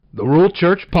The Rural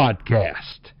Church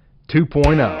Podcast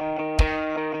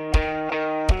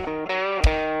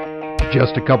 2.0.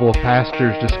 Just a couple of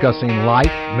pastors discussing life,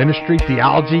 ministry,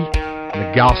 theology, and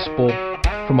the gospel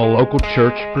from a local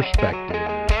church perspective.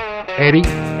 Eddie,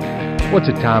 what's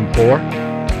it time for?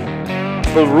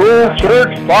 The Rural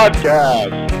Church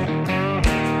Podcast.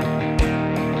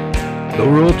 The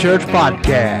Rural Church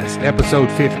Podcast, episode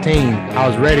 15. I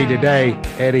was ready today,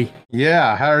 Eddie.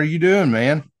 Yeah, how are you doing,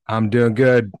 man? I'm doing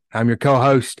good. I'm your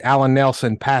co-host, Alan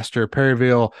Nelson, pastor of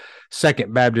Perryville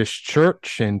Second Baptist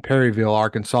Church in Perryville,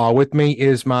 Arkansas. With me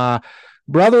is my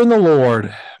brother in the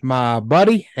Lord, my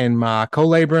buddy, and my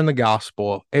co-laborer in the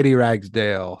gospel, Eddie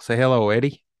Ragsdale. Say hello,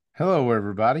 Eddie. Hello,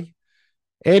 everybody.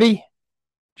 Eddie,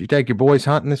 did you take your boys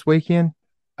hunting this weekend?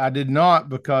 I did not,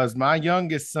 because my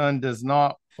youngest son does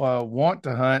not want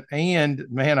to hunt. And,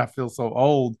 man, I feel so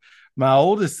old. My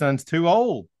oldest son's too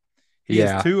old. He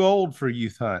is too old for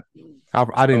youth hunt.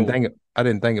 I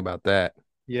didn't think about that.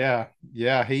 Yeah.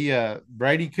 He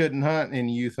Brady couldn't hunt in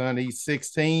youth hunt. He's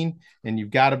 16, and you've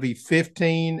got to be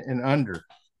 15 and under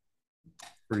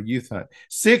for youth hunt.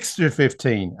 6 to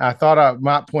 15. I thought I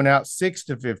might point out 6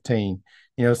 to 15.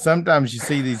 You know, sometimes you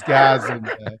see these guys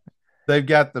and they've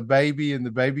got the baby and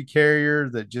the baby carrier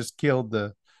that just killed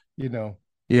the,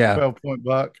 12-point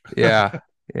buck.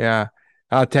 Yeah.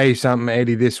 I'll tell you something,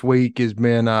 Eddie. This week has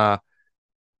been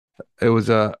it was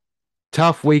a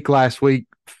tough week last week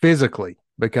physically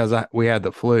because we had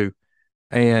the flu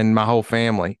and my whole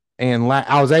family. And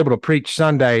I was able to preach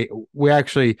Sunday.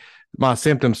 My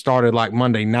symptoms started like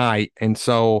Monday night. And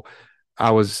so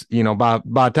I was, by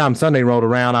the time Sunday rolled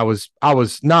around, I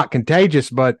was not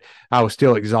contagious, but I was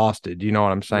still exhausted. You know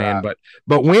what I'm saying? Right.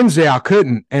 But Wednesday I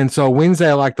couldn't. And so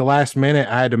Wednesday, like the last minute,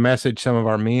 I had to message some of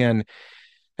our men.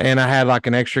 And I had like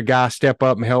an extra guy step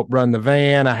up and help run the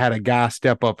van. I had a guy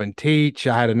step up and teach.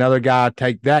 I had another guy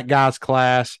take that guy's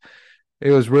class. It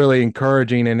was really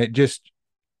encouraging, and it just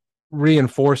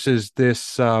reinforces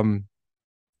this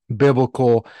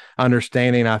biblical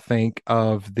understanding, I think,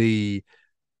 of the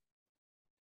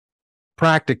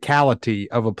practicality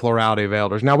of a plurality of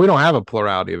elders. Now, we don't have a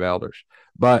plurality of elders,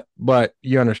 but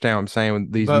you understand what I'm saying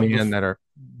with these men that are.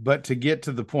 But to get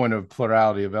to the point of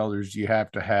plurality of elders, you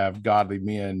have to have godly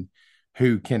men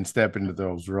who can step into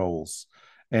those roles.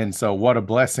 And so what a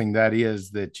blessing that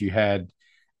is, that you had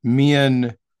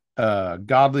men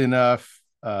godly enough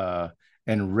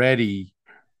and ready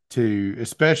to,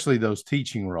 especially those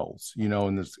teaching roles,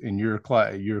 in your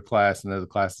class and other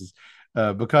classes.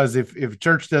 Because if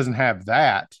church doesn't have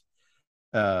that,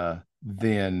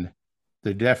 then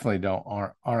they definitely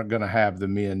aren't going to have the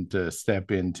men to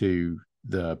step into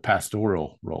the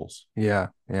pastoral roles. Yeah.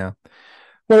 What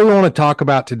we want to talk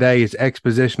about today is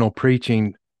expositional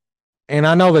preaching. And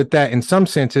I know that in some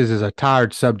senses is a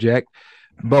tired subject,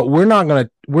 but we're not going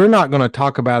to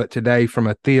talk about it today from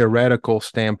a theoretical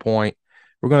standpoint.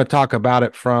 We're going to talk about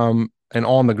it from an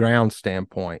on the ground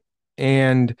standpoint.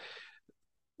 And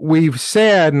we've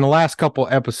said in the last couple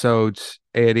episodes,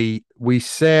 Eddie, we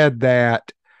said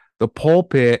that the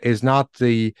pulpit is not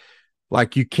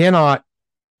you cannot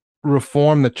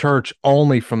reform the church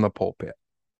only from the pulpit.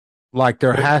 Like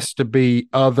there has to be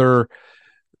other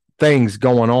things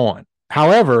going on.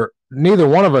 However, neither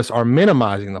one of us are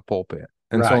minimizing the pulpit.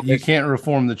 And right. So you can't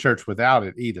reform the church without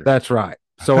it either. That's right.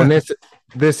 So in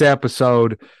this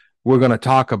episode, we're going to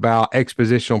talk about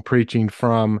expositional preaching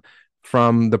from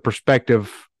the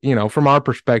perspective, from our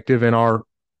perspective in our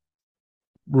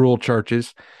rural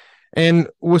churches. And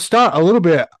we'll start a little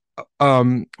bit.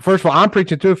 First of all, I'm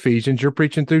preaching through Ephesians. You're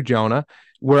preaching through Jonah.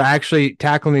 We're actually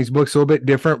tackling these books a little bit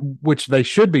different, which they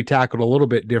should be tackled a little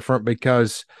bit different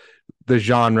because the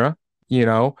genre,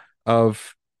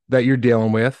 of that you're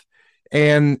dealing with.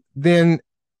 And then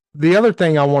the other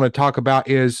thing I want to talk about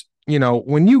is,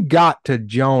 when you got to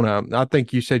Jonah, I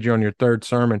think you said you're on your third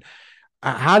sermon.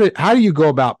 How do you go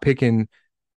about picking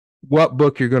what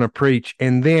book you're going to preach?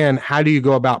 And then how do you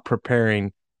go about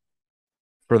preparing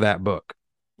for that book?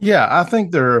 Yeah, I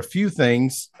think there are a few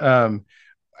things.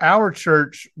 Our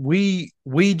church, we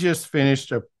just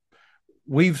finished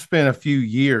we've spent a few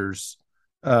years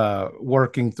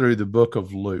working through the book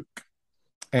of Luke,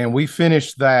 and we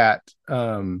finished that.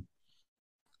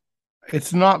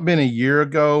 It's not been a year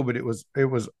ago, but it was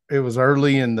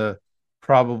early in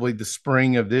probably the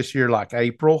spring of this year, like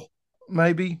April,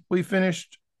 maybe we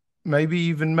finished, maybe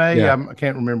even May. Yeah. I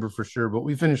can't remember for sure, but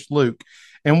we finished Luke.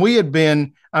 And we had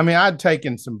been, I'd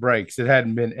taken some breaks. It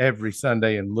hadn't been every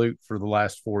Sunday in Luke for the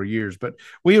last 4 years, but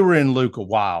we were in Luke a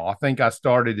while. I think I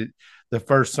started the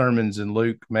first sermons in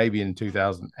Luke maybe in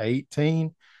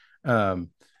 2018.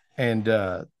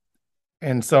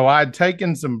 and so I'd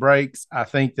taken some breaks. I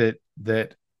think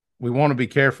that we want to be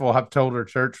careful. I've told our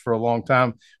church for a long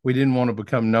time we didn't want to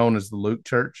become known as the Luke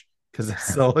Church because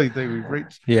that's the only thing we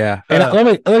preached. Yeah, and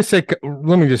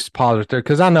let me just pause it there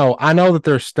because I know that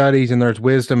there's studies and there's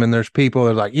wisdom and there's people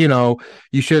that are like,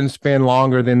 you shouldn't spend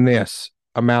longer than this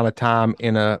amount of time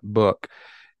in a book,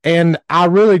 and I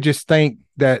really just think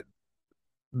that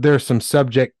there's some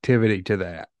subjectivity to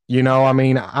that. I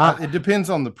mean, it depends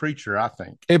on the preacher. I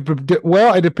think it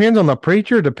depends on the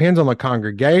preacher, it depends on the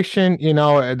congregation.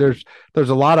 There's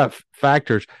a lot of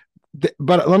factors,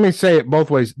 but let me say it both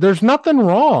ways. There's nothing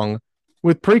wrong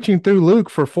with preaching through Luke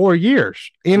for 4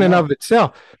 years in and of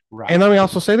itself. Right. And let me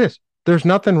also say this: there's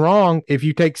nothing wrong if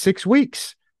you take 6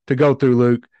 weeks to go through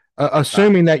Luke,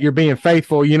 assuming that you're being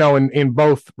faithful, in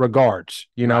both regards.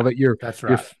 That you're that's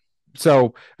right.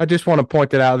 So I just want to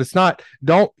point that out. It's not,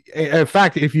 don't, in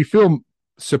fact, if you feel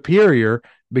superior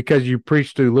because you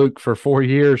preached through Luke for 4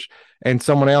 years and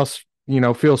someone else,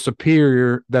 feels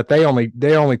superior that they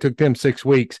only took them 6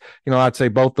 weeks, I'd say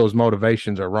both those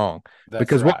motivations are wrong. That's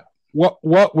because right.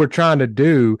 What we're trying to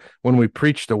do when we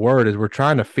preach the word is we're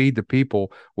trying to feed the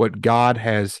people what God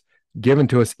has given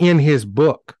to us in his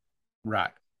book.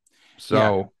 Right.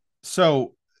 So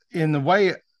in the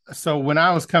way, so when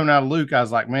I was coming out of Luke, I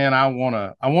was like, man, I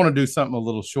want to do something a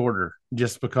little shorter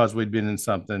just because we'd been in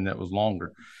something that was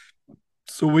longer.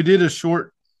 So we did a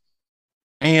short,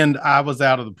 and I was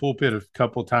out of the pulpit a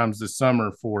couple of times this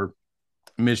summer for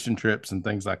mission trips and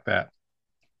things like that.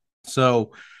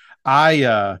 So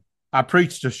I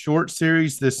preached a short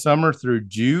series this summer through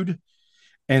Jude.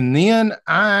 And then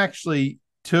I actually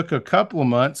took a couple of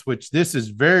months, which this is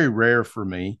very rare for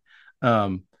me.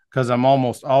 Because I'm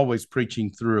almost always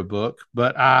preaching through a book,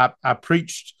 but I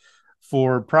preached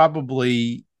for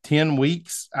probably 10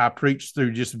 weeks. I preached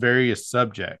through just various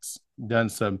subjects, done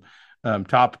some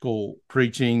topical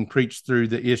preaching, preached through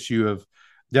the issue of,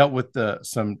 dealt with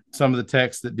some of the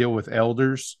texts that deal with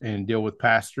elders and deal with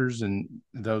pastors and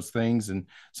those things, and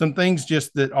some things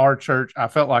just that I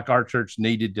felt like our church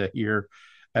needed to hear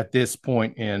at this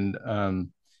point in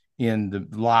the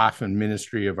life and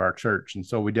ministry of our church. And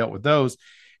so we dealt with those.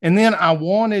 And then I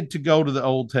wanted to go to the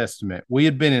Old Testament. We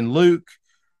had been in Luke.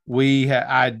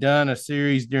 I'd done a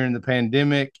series during the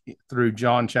pandemic through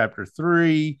John chapter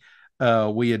 3.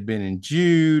 We had been in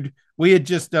Jude. We had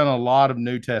just done a lot of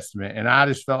New Testament, and I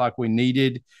just felt like we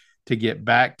needed to get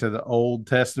back to the Old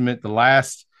Testament. The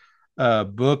last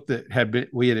book that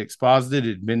we had exposited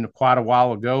had been quite a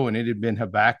while ago, and it had been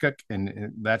Habakkuk,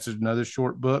 and that's another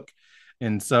short book.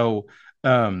 And so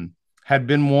had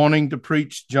been wanting to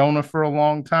preach Jonah for a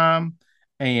long time.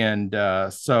 And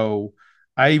so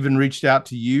I even reached out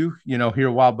to you, here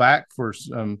a while back for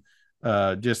some,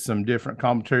 just some different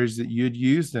commentaries that you'd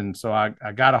used. And so I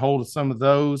got a hold of some of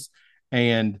those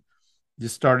and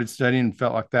just started studying and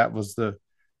felt like that was the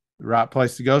right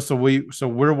place to go. So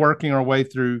we're working our way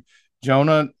through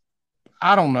Jonah.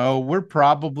 I don't know.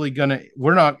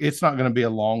 It's not going to be a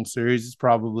long series. It's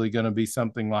probably going to be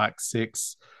something like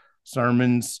 6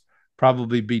 sermons,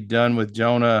 probably be done with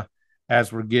Jonah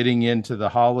as we're getting into the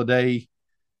holiday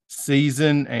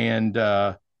season. And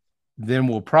then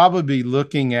we'll probably be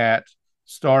looking at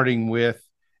starting with,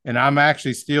 and I'm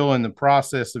actually still in the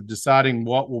process of deciding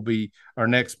what will be our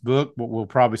next book, but we'll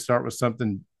probably start with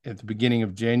something at the beginning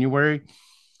of January.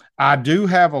 I do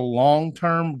have a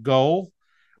long-term goal.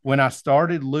 When I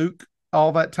started Luke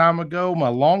all that time ago, my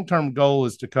long-term goal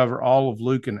is to cover all of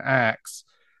Luke and Acts.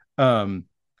 But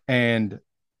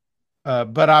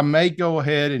I may go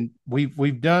ahead, and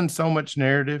we've done so much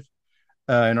narrative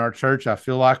in our church. I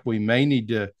feel like we may need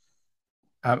to.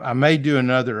 I may do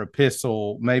another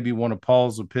epistle, maybe one of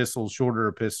Paul's epistles, shorter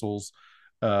epistles,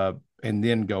 and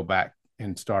then go back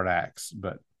and start Acts.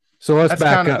 But so that's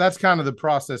kind of the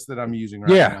process that I'm using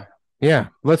right now. Yeah,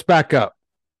 let's back up.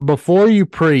 Before you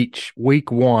preach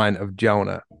week 1 of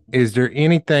Jonah, is there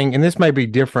anything, and this may be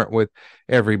different with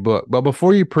every book, but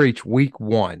before you preach week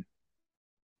 1,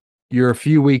 you're a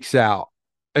few weeks out.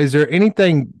 Is there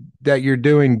anything that you're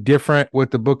doing different with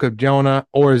the book of Jonah,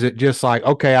 or is it just like,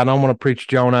 okay, I don't want to preach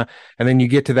Jonah, and then you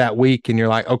get to that week and you're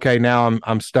like, okay, now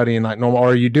I'm studying like normal? Or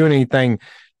are you doing anything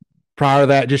prior to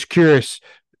that? Just curious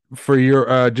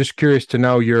to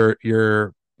know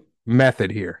your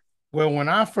method here. Well, when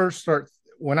I first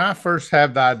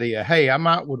have the idea, hey,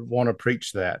 would want to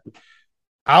preach that,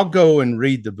 I'll go and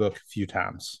read the book a few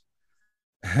times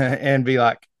and be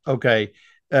like, okay.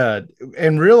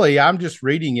 And really, I'm just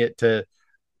reading it to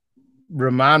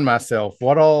remind myself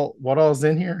what all's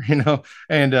in here,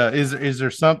 and is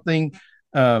there something,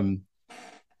 just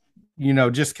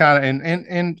kind of,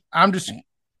 and I'm just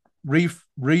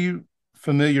refocusing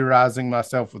familiarizing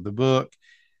myself with the book.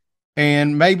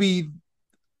 And maybe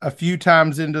a few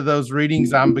times into those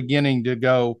readings, I'm beginning to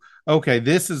go, okay,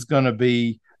 this is going to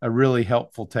be a really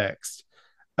helpful text.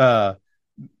 Uh,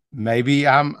 maybe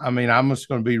I'm just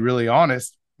going to be really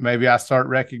honest. Maybe I start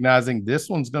recognizing this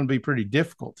one's going to be pretty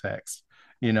difficult text,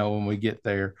 when we get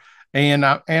there.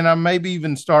 I'm maybe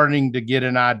even starting to get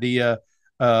an idea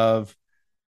of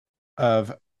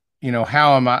of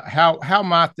how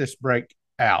might this break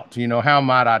out, how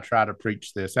might I try to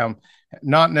preach this,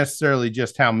 not necessarily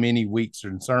just how many weeks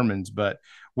and sermons, but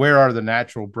where are the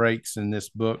natural breaks in this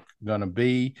book going to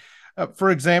be.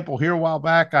 For example, here a while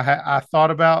back, I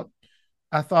thought about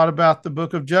the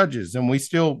book of Judges, and we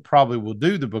still probably will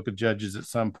do the book of Judges at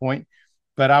some point,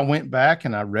 but I went back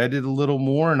and I read it a little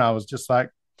more, and I was just like,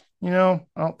 I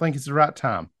don't think it's the right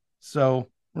time, so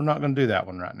we're not going to do that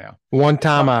one right now. One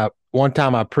time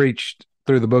I preached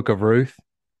through the book of Ruth,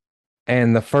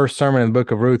 and the first sermon in the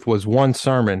book of Ruth was one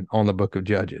sermon on the book of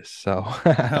Judges. So,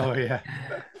 oh yeah.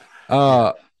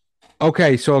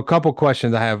 Okay. So a couple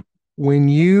questions I have. When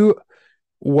you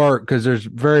work, because there's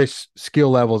various skill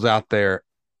levels out there,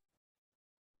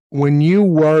 when you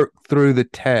work through the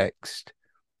text,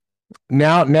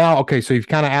 okay, so you've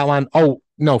kind of outlined. Oh,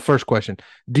 no, first question.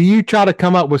 Do you try to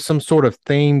come up with some sort of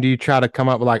theme? Do you try to come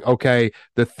up with like, okay,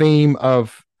 the theme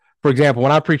of, for example,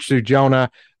 when I preached through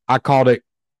Jonah, I called it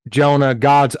Jonah,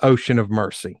 God's ocean of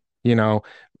mercy, and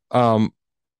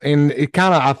it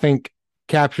kind of, I think,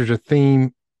 captures a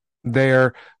theme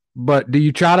there. But do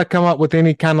you try to come up with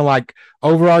any kind of like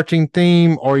overarching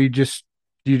theme, or you just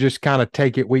kind of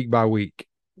take it week by week?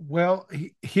 Well,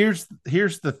 here's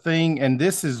the thing, and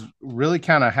this has really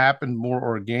kind of happened more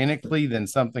organically than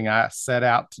something I set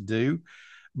out to do.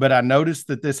 But I noticed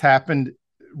that this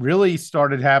really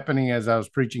started happening as I was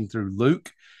preaching through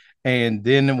Luke, and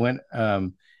then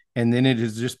it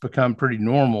has just become pretty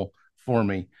normal for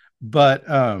me. But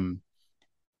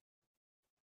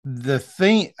the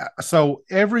thing, so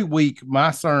every week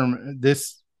my sermon,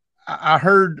 I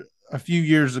heard a few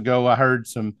years ago, I heard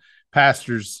some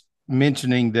pastors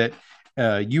mentioning that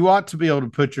you ought to be able to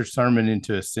put your sermon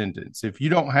into a sentence. If you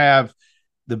don't have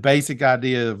the basic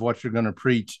idea of what you're going to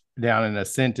preach down in a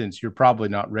sentence, you're probably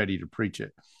not ready to preach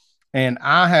it. And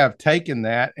I have taken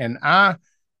that, and I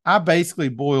basically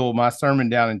boil my sermon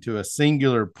down into a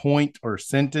singular point or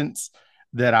sentence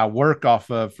that I work off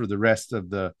of for the rest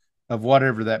of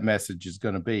whatever that message is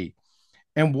going to be.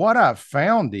 And what I've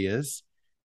found is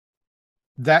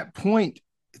that point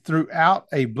throughout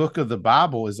a book of the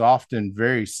Bible is often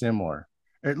very similar,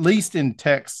 at least in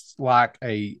texts like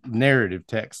a narrative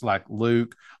text like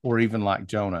Luke or even like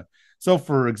Jonah. So,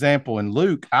 for example, in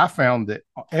Luke, I found that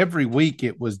every week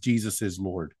it was Jesus is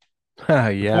Lord.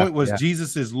 The point was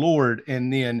Jesus is Lord,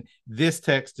 and then this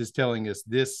text is telling us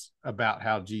this about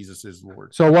how Jesus is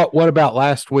Lord. So what about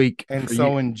last week? And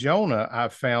so in Jonah, I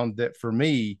found that for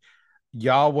me,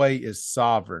 Yahweh is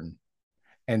sovereign,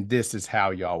 and this is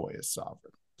how Yahweh is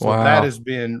sovereign. So that has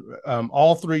been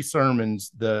all three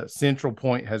sermons. The central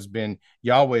point has been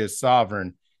Yahweh is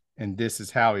sovereign, and this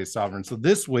is how he is sovereign. So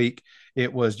this week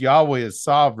it was Yahweh is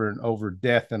sovereign over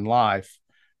death and life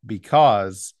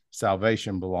because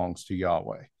salvation belongs to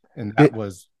Yahweh. And that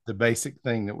was the basic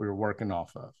thing that we were working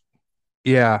off of.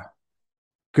 Yeah.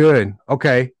 Good.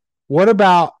 Okay. What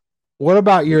about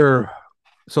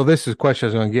so this is a question I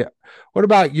was going to get. What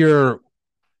about your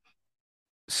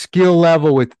skill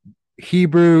level with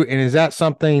Hebrew? And is that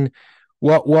something,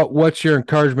 what's your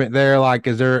encouragement there? Like,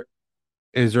 is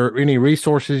there any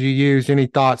resources you use? Any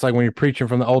thoughts, like when you're preaching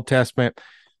from the Old Testament,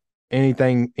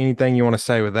 anything you want to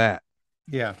say with that?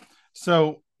 Yeah.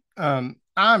 So,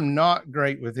 I'm not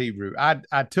great with Hebrew.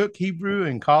 I took Hebrew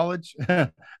in college. I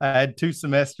had 2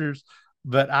 semesters,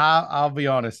 but I'll be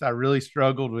honest, I really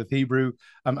struggled with Hebrew.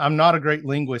 I'm not a great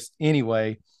linguist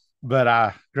anyway, but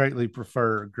I greatly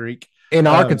prefer Greek. In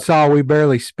Arkansas, we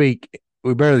barely speak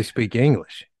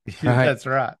English. Right? That's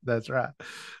right. That's right.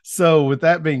 So with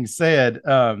that being said,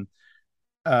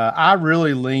 I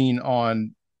really lean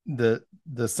on the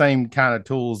same kind of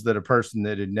tools that a person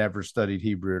that had never studied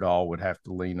Hebrew at all would have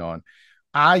to lean on.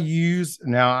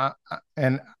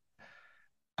 And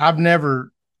I've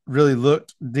never really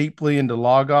looked deeply into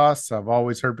Logos. I've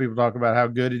always heard people talk about how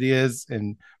good it is,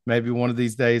 and maybe one of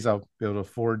these days I'll be able to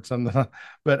afford something.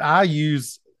 But I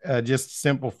use just a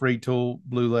simple free tool,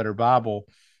 Blue Letter Bible.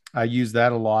 I use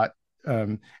that a lot,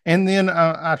 and then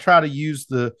I try to use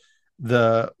the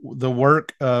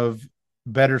work of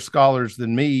better scholars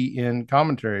than me in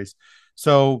commentaries.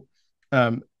 So,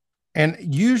 and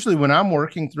usually when I'm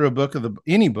working through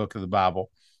any book of the Bible,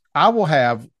 I will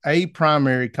have a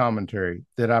primary commentary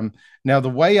that I'm now the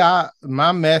way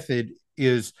my method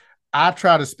is I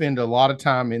try to spend a lot of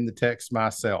time in the text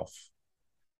myself,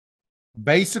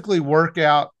 basically work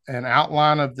out an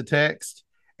outline of the text,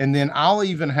 and then I'll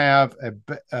even have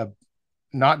a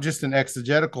not just an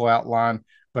exegetical outline,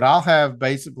 but I'll have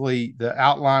basically the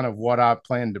outline of what I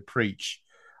plan to preach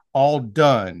all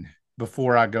done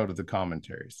before I go to the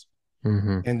commentaries.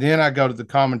 Mm-hmm. And then I go to the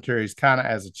commentaries kind of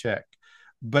as a check.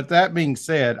 But that being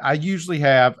said, I usually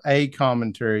have a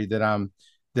commentary that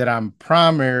I'm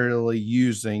primarily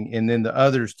using, and then the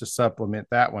others to supplement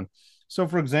that one. So,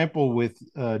 for example, with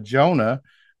Jonah,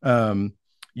 um,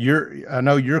 I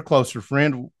know you're a closer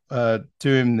friend to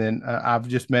him than I've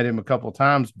just met him a couple of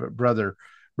times, but brother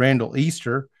Randall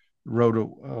Easter wrote a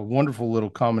wonderful little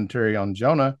commentary on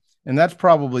Jonah, and that's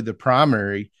probably the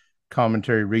primary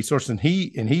commentary resource. And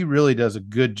he really does a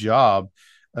good job,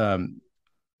 um,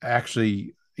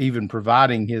 actually even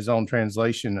providing his own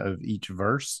translation of each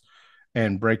verse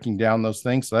and breaking down those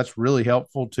things. So that's really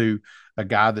helpful to a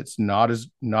guy that's not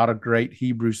a great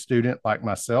Hebrew student like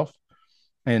myself.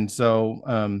 And so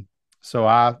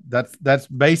that's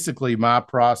basically my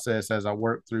process as I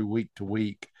work through week to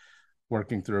week,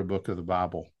 working through a book of the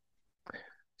Bible.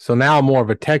 So now more of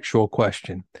a textual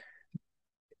question.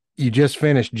 You just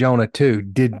finished Jonah 2.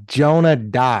 Did Jonah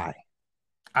die?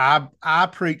 I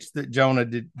preached that Jonah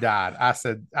died. I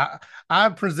said I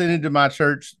presented to my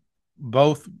church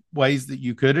both ways that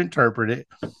you could interpret it.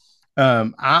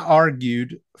 I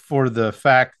argued for the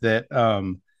fact that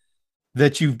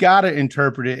you've got to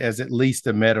interpret it as at least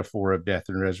a metaphor of death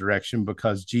and resurrection,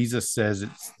 because Jesus says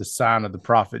it's the sign of the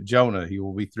prophet Jonah. He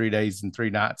will be 3 days and 3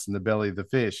 nights in the belly of the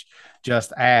fish,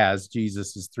 just as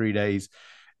Jesus is 3 days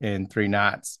and 3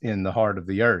 nights in the heart of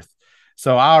the earth.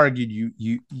 So I argued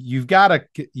you've got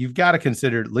to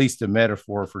consider at least a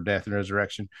metaphor for death and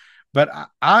resurrection. But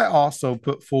I also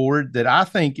put forward that I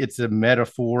think it's a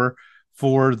metaphor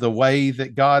for the way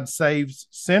that God saves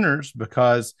sinners,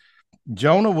 because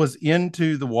Jonah was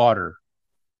into the water,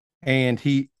 and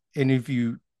if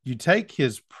you take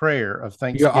his prayer of Are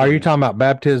you thanksgiving. talking about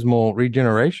baptismal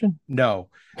regeneration? No,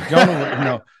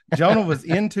 Jonah was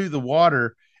into the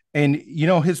water, and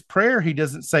his prayer, he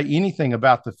doesn't say anything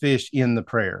about the fish in the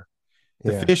prayer.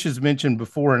 The Yeah. fish is mentioned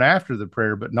before and after the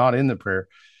prayer, but not in the prayer.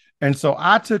 And so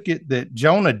I took it that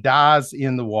Jonah dies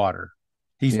in the water.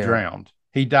 He's Yeah. drowned.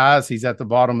 He dies. He's at the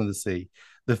bottom of the sea.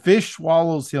 The fish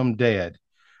swallows him dead.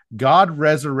 God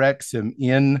resurrects him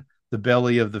in the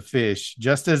belly of the fish,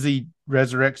 just as he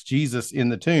resurrects Jesus in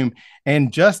the tomb,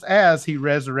 and just as he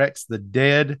resurrects the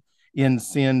dead in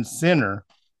sin sinner.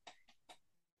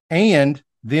 And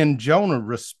then Jonah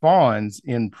responds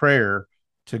in prayer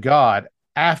to God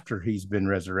after he's been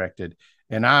resurrected.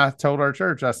 And I told our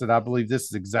church, I said, I believe this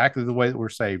is exactly the way that we're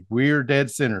saved. We're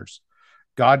dead sinners.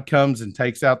 God comes and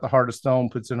takes out the heart of stone,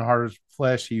 puts in a heart of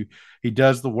flesh. He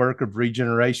does the work of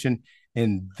regeneration,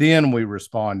 and then we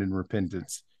respond in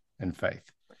repentance and faith.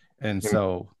 And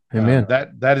so Amen.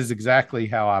 that is exactly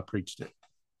how I preached it.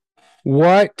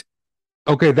 What?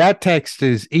 Okay, that text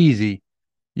is easy.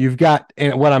 You've got,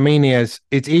 and what I mean is,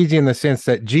 it's easy in the sense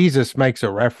that Jesus makes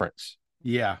a reference.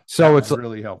 Yeah, so it's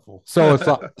really helpful.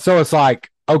 It's like,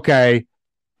 okay,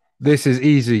 this is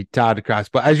easy tied to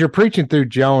Christ. But as you're preaching through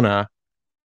Jonah,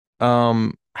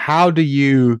 how do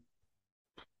you?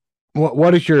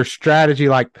 What is your strategy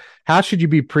like? How should you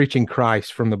be preaching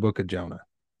Christ from the book of Jonah?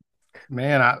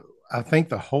 Man, I think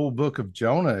the whole book of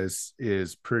Jonah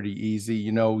is pretty easy.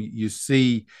 You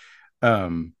see,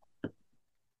 in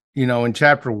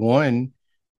chapter 1,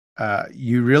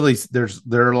 you really there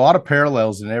are a lot of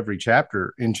parallels in every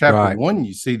chapter. In chapter Right. 1,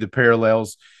 you see the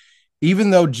parallels.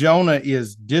 Even though Jonah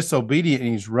is disobedient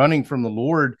and he's running from the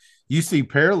Lord, you see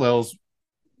parallels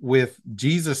with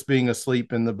Jesus being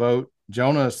asleep in the boat,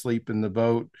 Jonah asleep in the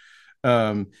boat,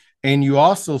 and you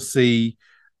also see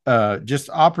just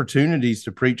opportunities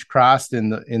to preach Christ in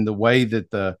the way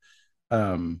that the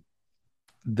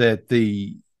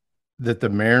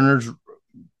mariners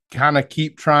kind of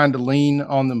keep trying to lean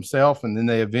on themselves, and then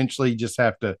they eventually just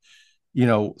have to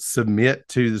submit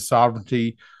to the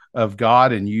sovereignty of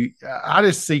God. And I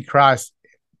just see Christ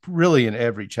really in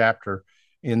every chapter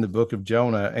in the book of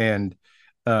Jonah. And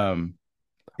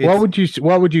what would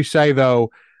you say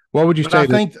though? What would you say? I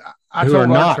think I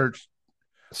told our church.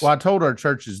 Well, I told our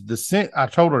churches the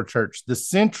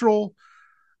central.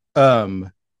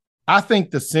 I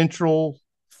think the central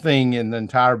thing in the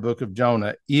entire book of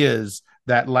Jonah is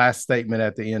that last statement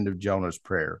at the end of Jonah's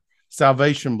prayer.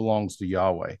 Salvation belongs to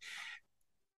Yahweh.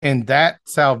 And that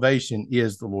salvation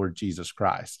is the Lord Jesus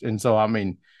Christ. And so, I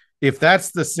mean, if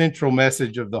that's the central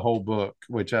message of the whole book,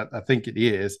 which I think it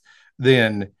is,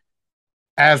 then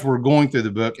as we're going through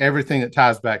the book, everything that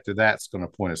ties back to that's going to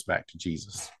point us back to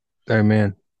Jesus.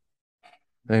 Amen.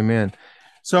 Amen.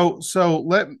 So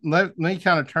let me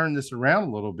kind of turn this around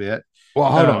a little bit.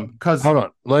 Well, hold on. Because Hold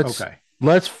on. okay.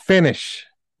 Let's finish.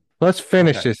 Let's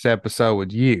finish Okay. this episode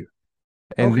with you.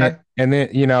 Okay. And then,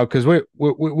 because we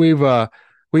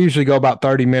usually go about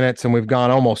 30 minutes and we've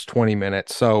gone almost 20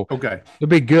 minutes. So Okay. it'll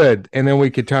be good. And then we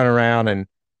could turn around and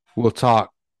we'll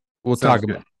talk Sounds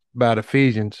good. about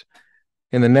Ephesians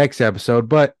in the next episode.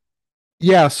 But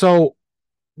yeah, so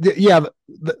yeah,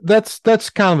 that's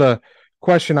kind of the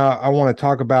question I want to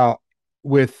talk about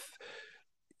with,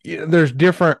 there's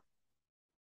different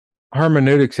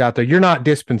hermeneutics out there. You're not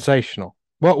dispensational.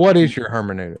 What is your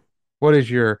hermeneutic? What is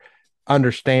your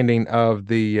understanding of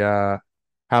the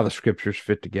how the scriptures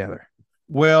fit together?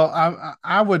 Well,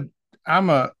 I'm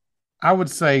a I would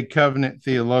say covenant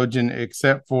theologian,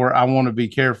 except for I want to be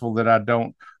careful that I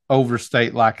don't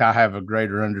overstate like I have a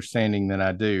greater understanding than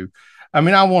I do. I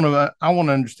mean, I want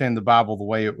to understand the Bible the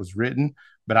way it was written,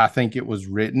 but I think it was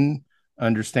written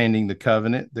understanding the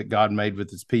covenant that God made with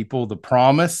his people, the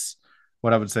promise,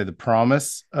 what I would say the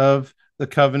promise of the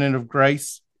covenant of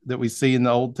grace that we see in the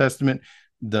Old Testament,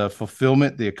 the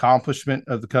fulfillment, the accomplishment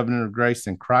of the covenant of grace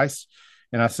in Christ.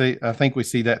 And I think we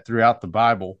see that throughout the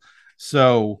Bible.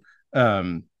 So,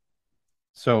 um,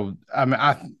 so I mean,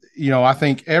 I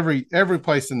think every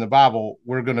place in the Bible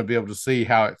we're going to be able to see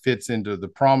how it fits into the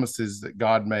promises that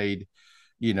God made,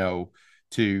 you know,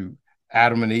 to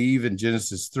Adam and Eve in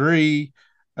Genesis 3,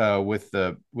 with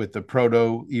the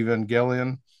proto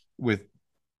evangelion, with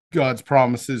God's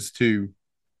promises to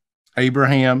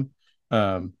Abraham,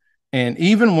 um, and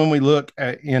even when we look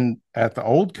at the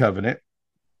old covenant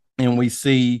and we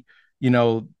see,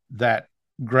 that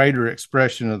greater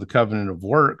expression of the covenant of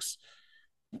works,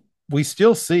 we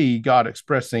still see God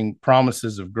expressing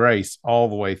promises of grace all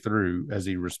the way through as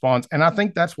he responds. And I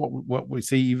think that's what we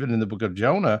see even in the book of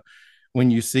Jonah,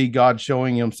 when you see God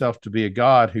showing himself to be a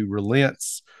God who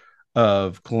relents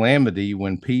of calamity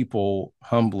when people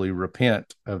humbly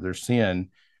repent of their sin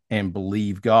and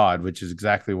believe God, which is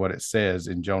exactly what it says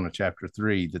in Jonah chapter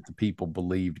 3, that the people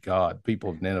believed God. People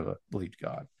of Nineveh believed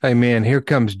God. Amen. Here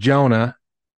comes Jonah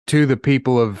to the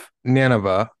people of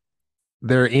Nineveh,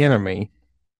 their enemy.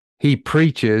 He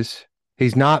preaches.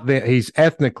 He's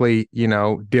ethnically,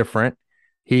 different.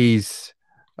 He's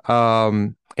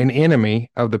an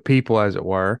enemy of the people, as it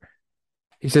were.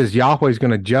 He says Yahweh's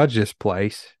going to judge this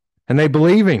place, and they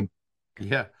believe him.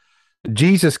 Yeah.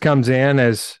 Jesus comes in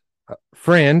as a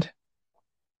friend,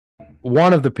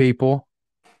 one of the people,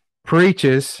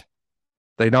 preaches.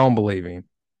 They don't believe him.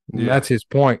 Yeah. That's his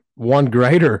point. One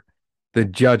greater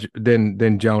than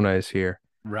Jonah is here.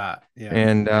 Right. Yeah.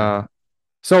 And Yeah.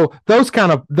 so those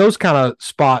kind of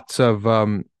spots of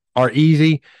are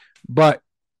easy, but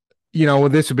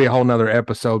this would be a whole nother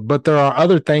episode. But there are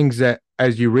other things that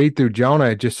as you read through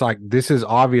Jonah, just like this is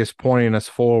obvious pointing us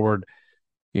forward,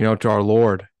 to our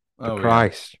Lord, to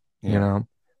Christ, Yeah.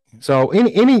 So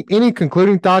any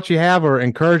concluding thoughts you have or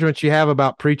encouragements you have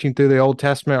about preaching through the Old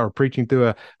Testament or preaching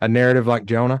through a narrative like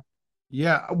Jonah?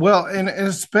 Yeah, well, and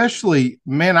especially,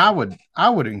 man, I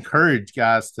would encourage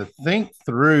guys to think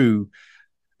through,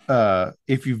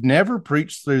 if you've never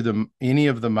preached through any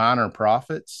of the minor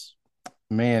prophets,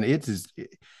 man,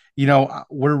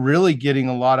 we're really getting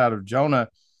a lot out of Jonah.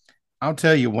 I'll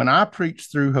tell you, when I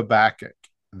preached through Habakkuk,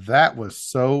 that was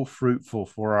so fruitful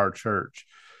for our church.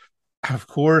 Of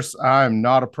course, I'm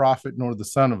not a prophet nor the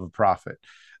son of a prophet.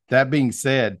 That being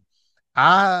said,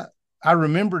 I I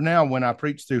remember now when I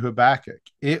preached through Habakkuk,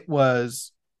 it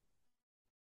was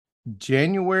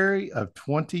January of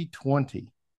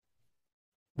 2020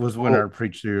 was when I Oh,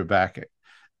 preached through Habakkuk.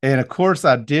 And of course,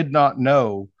 I did not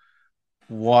know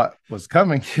what was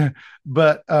coming,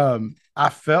 but I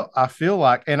feel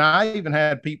like, and I even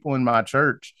had people in my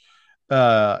church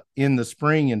in the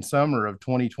spring and summer of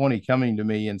 2020 coming to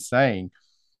me and saying,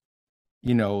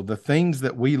 the things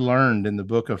that we learned in the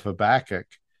book of Habakkuk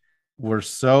were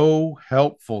so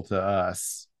helpful to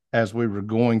us as we were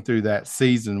going through that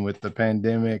season with the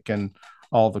pandemic and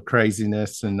all the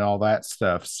craziness and all that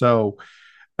stuff. So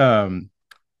um,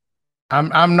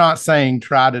 I'm not saying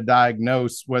try to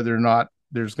diagnose whether or not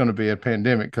there's going to be a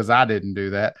pandemic, because I didn't do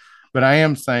that, but I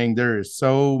am saying there is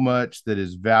so much that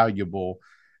is valuable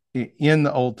in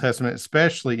the Old Testament,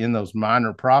 especially in those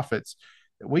minor prophets,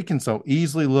 that we can so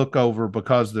easily look over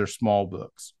because they're small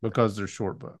books, because they're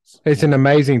short books. it's an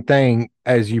amazing thing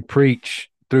as you preach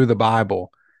through the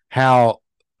Bible, how,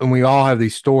 and we all have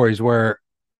these stories where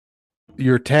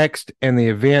your text and the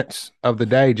events of the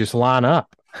day just line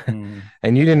up. And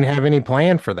you didn't have any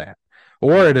plan for that.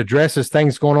 Or it addresses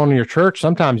things going on in your church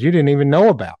sometimes you didn't even know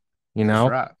about, you know.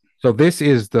 That's right. So this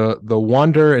is the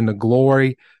wonder and the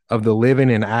glory of the living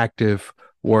and active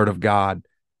Word of God.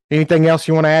 Anything else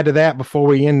you want to add to that before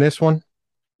we end this one?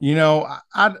 You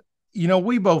know,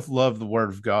 we both love the Word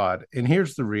of God, and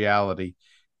here's the reality.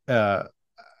 I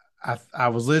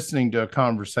was listening to a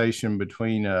conversation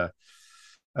between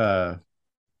John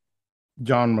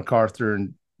MacArthur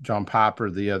and John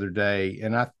Piper the other day,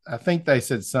 and I think they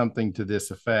said something to this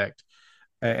effect,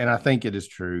 and I think it is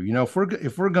true. You know,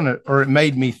 if we're gonna, or it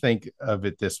made me think of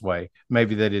it this way.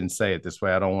 Maybe they didn't say it this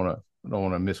way. I don't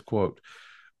want to misquote,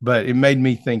 but it made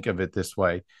me think of it this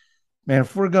way. Man,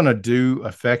 if we're gonna do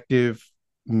effective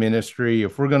ministry,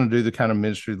 if we're gonna do the kind of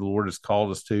ministry the Lord has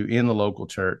called us to in the local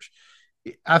church,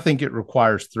 I think it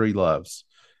requires three loves,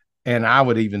 and I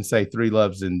would even say three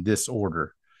loves in this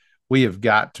order. We have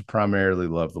got to primarily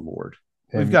love the Lord.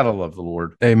 We've got to love the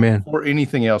Lord. Amen. Or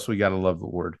anything else, we got to love the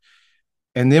Lord.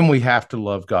 And then we have to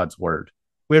love God's word.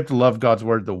 We have to love God's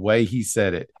word the way he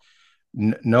said it.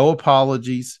 No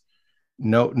apologies,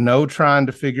 no trying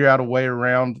to figure out a way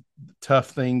around tough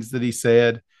things that he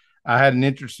said. I had an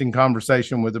interesting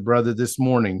conversation with a brother this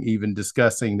morning, even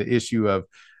discussing the issue of,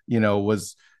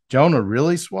 was Jonah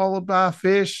really swallowed by a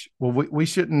fish? Well, we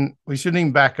shouldn't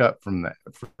even back up from that,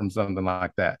 from something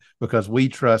like that, because we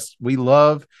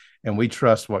love, and we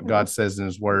trust what God says in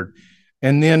his word.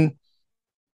 And then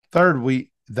third,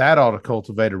 that ought to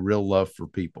cultivate a real love for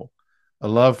people, a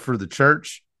love for the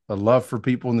church, a love for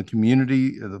people in the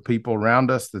community, the people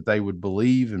around us, that they would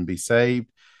believe and be saved,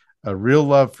 a real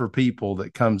love for people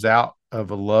that comes out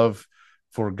of a love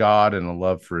for God and a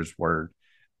love for his word.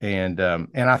 And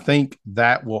I think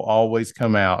that will always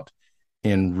come out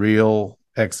in real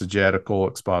exegetical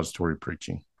expository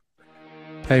preaching.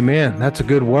 Amen. That's a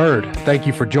good word. Thank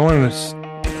you for joining us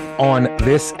on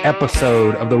this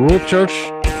episode of the Rural Church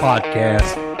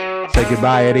Podcast. Say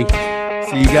goodbye, Eddie.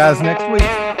 See you guys next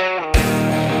week.